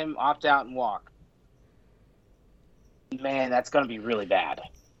 you let him opt out and walk, man, that's going to be really bad.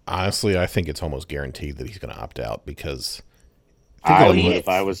 Honestly, I think it's almost guaranteed that he's going to opt out, because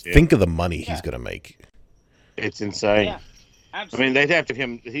think of the money he's going to make. It's insane. Yeah, absolutely. I mean, they'd have to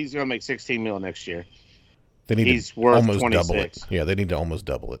he's going to make $16 million next year. He's worth almost 26. double it. Yeah, they need to almost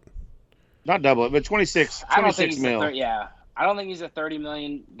double it. Not double it, but 26 mil. I don't think he's a $30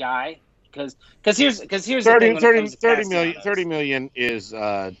 million guy, because here's the thing. 30 million is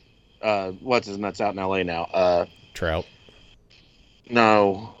what's his nuts out in LA now? Trout.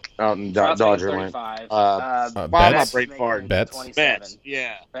 No, out in Dodger Land. Betts. Betts. Betts.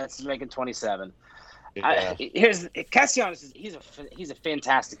 Yeah. Betts is making 27. Castellanos. He's a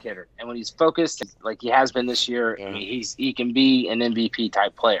fantastic hitter, and when he's focused, like he has been this year, I mean, he can be an MVP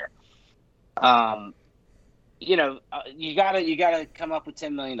type player. You gotta come up with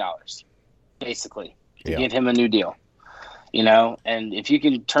 $10 million, basically, to give him a new deal. And if you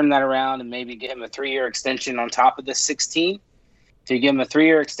can turn that around and maybe get him a 3-year extension on top of the 16, to give him a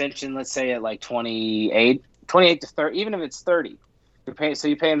 3-year extension, let's say at like 28 to 30, even if it's 30, you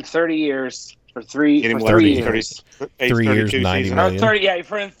pay him 30 years for 3 years. 3 years, 90 million. 30, yeah,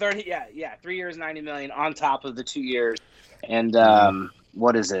 for him 30, yeah, 3 years, 90 million on top of the 2 years, and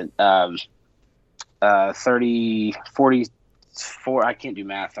what is it? 30, 44. I can't do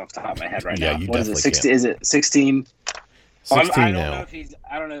math off the top of my head right now. You what is it? 16? Is it 16? 16 I don't now. know if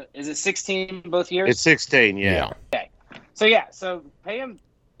I don't know. Is it 16 both years? It's 16. Yeah. Okay. So pay him.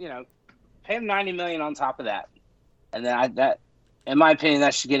 Pay him 90 million on top of that, and then that, in my opinion,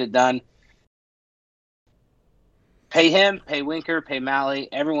 that should get it done. Pay him, pay Winker, pay Malley,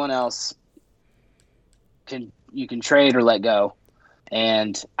 everyone else. You can trade or let go.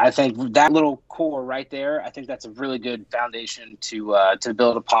 And I think that little core right there, I think that's a really good foundation to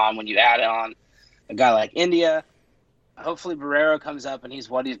build upon when you add on a guy like India. Hopefully Barrero comes up and he's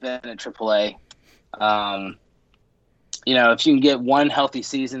what he's been at AAA. If you can get one healthy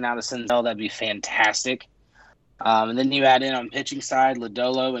season out of Senzel, that'd be fantastic. And then you add in on pitching side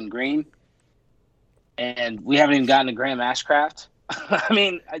Lodolo and Green. And we haven't even gotten to Graham Ashcraft.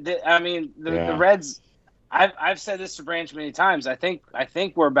 The Reds. I've said this to Branch many times. I think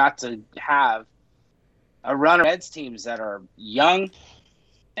we're about to have a run of Reds teams that are young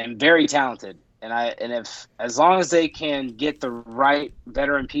and very talented. And if as long as they can get the right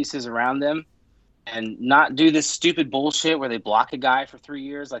veteran pieces around them and not do this stupid bullshit where they block a guy for 3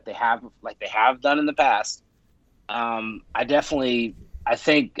 years like they have done in the past, I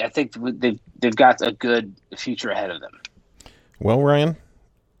think they've got a good future ahead of them. Well, Ryan,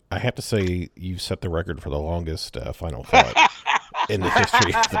 I have to say you've set the record for the longest final thought in the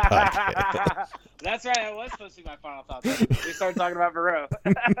history of the podcast. That's right. I was supposed to be my final thought. We started talking about Barreau.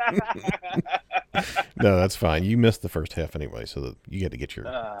 No, that's fine. You missed the first half anyway, so that you had to get your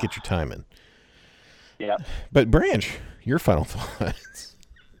time in. Yeah. But Branch, your final thoughts.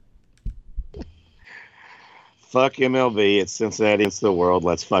 Fuck MLB. It's Cincinnati. It's the world.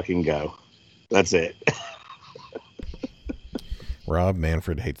 Let's fucking go. That's it. Rob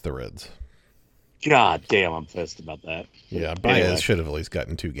Manfred hates the Reds. God damn, I'm pissed about that. Yeah, Baez should have at least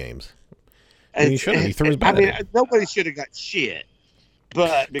gotten 2 games. He should have. He threw his bat. Nobody should have got shit.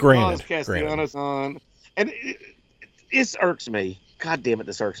 But because Castellanos on, and this irks me. God damn it,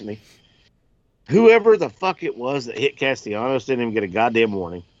 this irks me. Whoever the fuck it was that hit Castellanos didn't even get a goddamn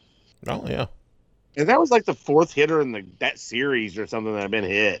warning. Oh yeah. And that was like the 4th hitter in that series or something that had been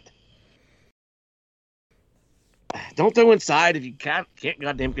hit. Don't go inside if you can't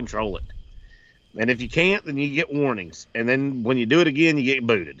goddamn control it. And if you can't, then you get warnings. And then when you do it again, you get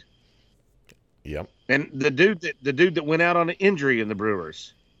booted. Yep. And the dude that went out on an injury in the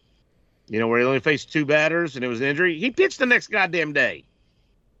Brewers, where he only faced 2 batters and it was an injury, he pitched the next goddamn day.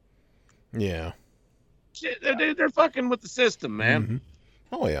 Yeah. Shit, they're fucking with the system, man. Mm-hmm.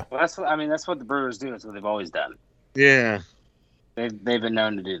 Oh yeah. Well, that's what the Brewers do. It's what they've always done. Yeah. They've been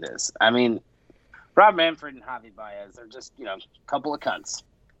known to do this. I mean, Rob Manfred and Javi Baez are just, a couple of cunts.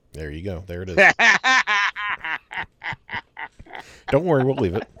 There you go. There it is. Don't worry, we'll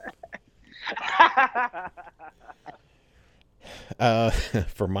leave it.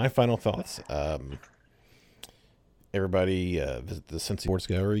 For my final thoughts, everybody visit the Cincy Sports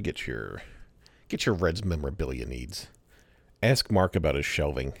Gallery. Get your Reds memorabilia needs. Ask Mark about his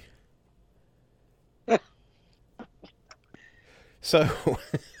shelving. So,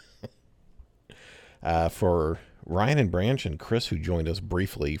 for Ryan and Branch and Chris, who joined us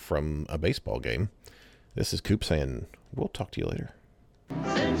briefly from a baseball game, this is Coop saying, we'll talk to you later.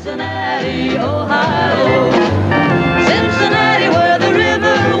 Cincinnati, Ohio. Cincinnati, where the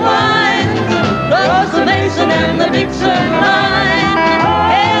river winds across the Mason and the Dixon line.